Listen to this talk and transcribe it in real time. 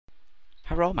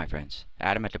Hello my friends,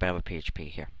 Adam at Develop PHP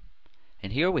here.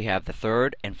 And here we have the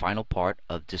third and final part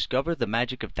of Discover the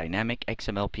Magic of Dynamic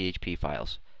XML PHP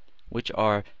files, which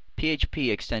are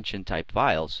PHP extension type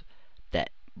files that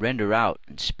render out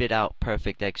and spit out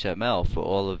perfect XML for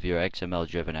all of your XML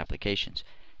driven applications.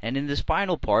 And in this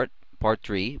final part, part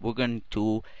 3, we're going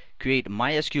to create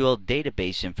MySQL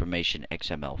database information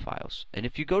XML files. And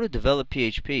if you go to Develop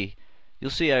PHP,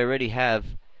 you'll see I already have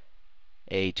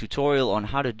a tutorial on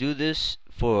how to do this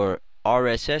for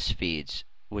RSS feeds,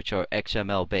 which are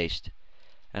XML based.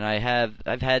 And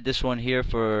I've had this one here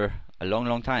for a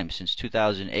long time, since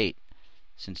 2008.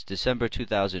 Since December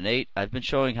 2008, I've been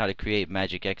showing how to create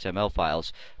magic XML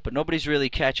files, but nobody's really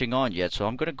catching on yet, so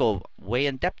I'm going to go way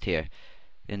in depth here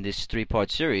in this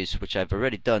 3-part series, which I've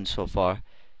already done so far.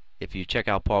 If you check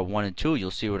out part 1 and 2,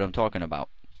 you'll see what I'm talking about.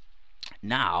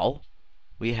 Now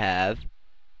we have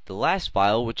the last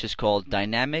file, which is called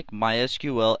dynamic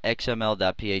mysql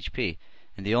xml.php,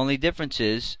 and the only difference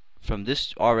is from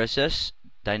this RSS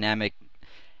dynamic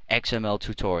XML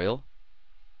tutorial,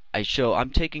 I'm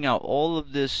taking out all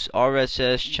of this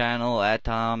RSS channel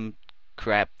atom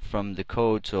crap from the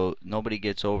code so nobody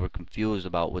gets over confused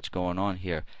about what's going on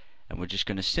here, and we're just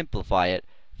going to simplify it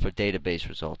for database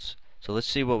results. So let's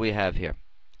see what we have here.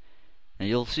 And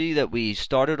you'll see that we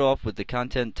started off with the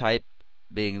content type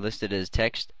being listed as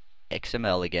text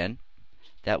XML again.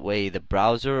 That way the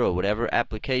browser or whatever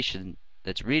application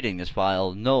that's reading this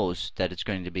file knows that it's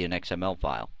going to be an XML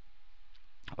file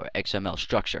or XML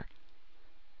structure.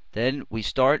 Then we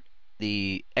start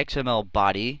the XML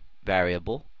body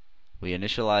variable. We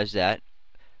initialize that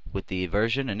with the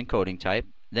version and encoding type.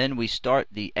 Then we start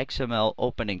the XML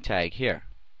opening tag here.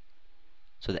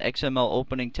 So the XML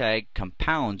opening tag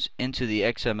compounds into the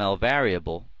XML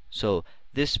variable, so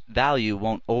this value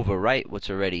won't overwrite what's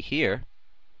already here.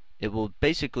 It will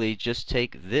basically just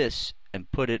take this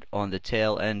and put it on the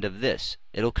tail end of this.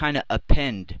 It'll kind of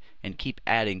append and keep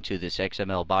adding to this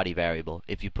XML body variable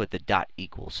if you put the dot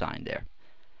equal sign there.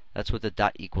 That's what the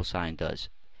dot equal sign does.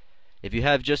 If you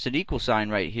have just an equal sign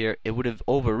right here, it would have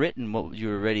overwritten what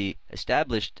you already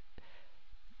established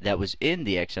that was in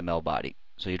the XML body.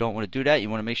 So you don't want to do that. You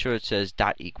want to make sure it says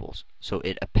dot equals, so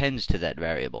it appends to that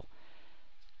variable.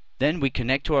 Then we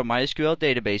connect to our MySQL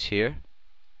database here.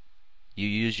 You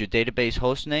use your database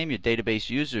host name, your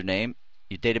database username,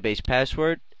 your database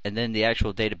password, and then the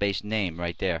actual database name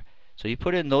right there. So you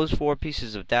put in those 4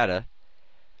 pieces of data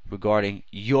regarding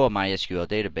your MySQL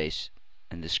database,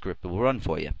 and the script will run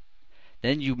for you.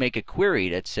 Then you make a query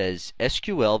that says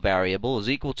SQL variable is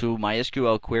equal to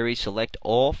MySQL query select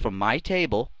all from my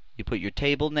table. You put your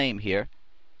table name here.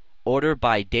 Order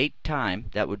by date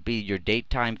time, that would be your date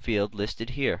time field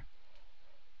listed here.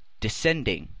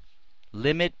 Descending,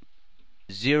 limit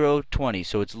 0-20,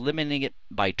 so it's limiting it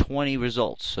by 20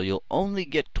 results. So you'll only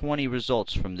get 20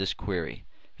 results from this query.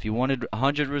 If you wanted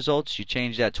 100 results, you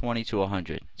change that 20 to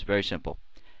 100. It's very simple.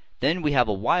 Then we have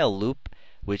a while loop,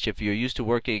 which if you're used to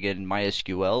working in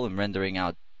MySQL and rendering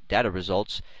out data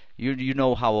results, you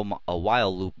know how a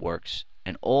while loop works.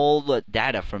 And all the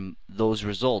data from those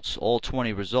results, all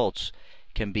 20 results,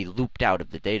 can be looped out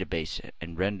of the database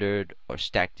and rendered or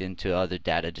stacked into other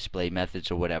data display methods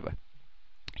or whatever.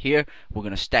 Here we're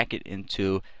going to stack it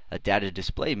into a data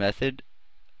display method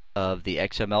of the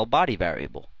XML body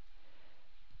variable.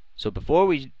 So before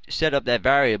we set up that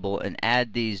variable and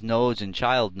add these nodes and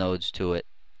child nodes to it,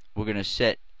 we're going to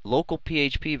set local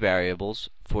PHP variables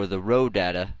for the row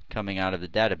data coming out of the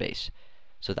database.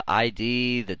 So the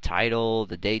ID, the title,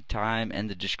 the date time, and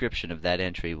the description of that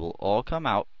entry will all come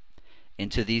out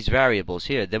into these variables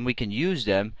here. Then we can use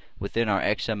them within our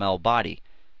XML body.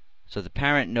 So the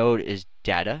parent node is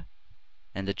data,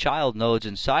 and the child nodes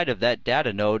inside of that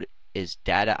data node is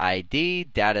data ID,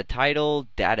 data title,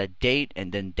 data date,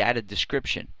 and then data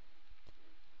description.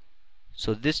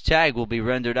 So this tag will be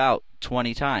rendered out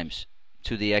 20 times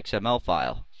to the XML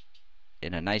file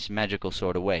in a nice magical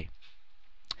sort of way.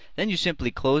 Then you simply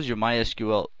close your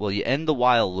MySQL, well, you end the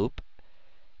while loop,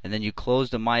 and then you close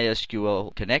the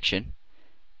MySQL connection,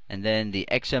 and then the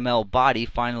XML body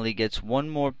finally gets one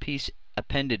more piece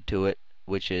appended to it,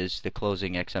 which is the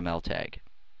closing XML tag.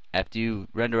 After you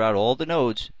render out all the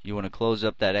nodes, you want to close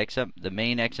up that the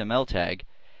main XML tag,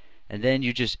 and then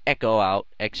you just echo out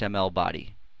XML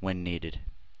body when needed.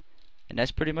 And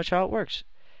that's pretty much how it works.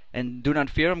 And do not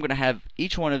fear, I'm going to have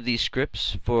each one of these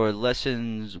scripts for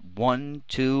lessons 1,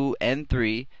 2, and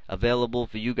 3 available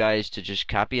for you guys to just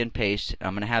copy and paste.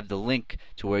 I'm going to have the link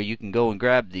to where you can go and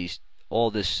grab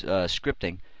all this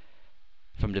scripting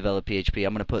from Develop PHP.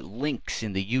 I'm going to put links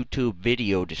in the YouTube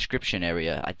video description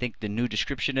area. I think the new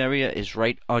description area is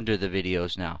right under the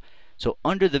videos now. So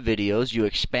under the videos, you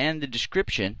expand the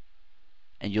description,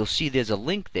 and you'll see there's a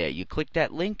link there. You click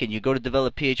that link and you go to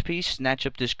develop PHP, snatch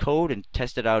up this code, and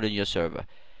test it out in your server.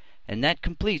 And that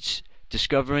completes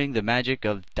discovering the magic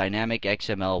of dynamic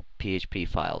XML PHP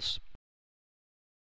files.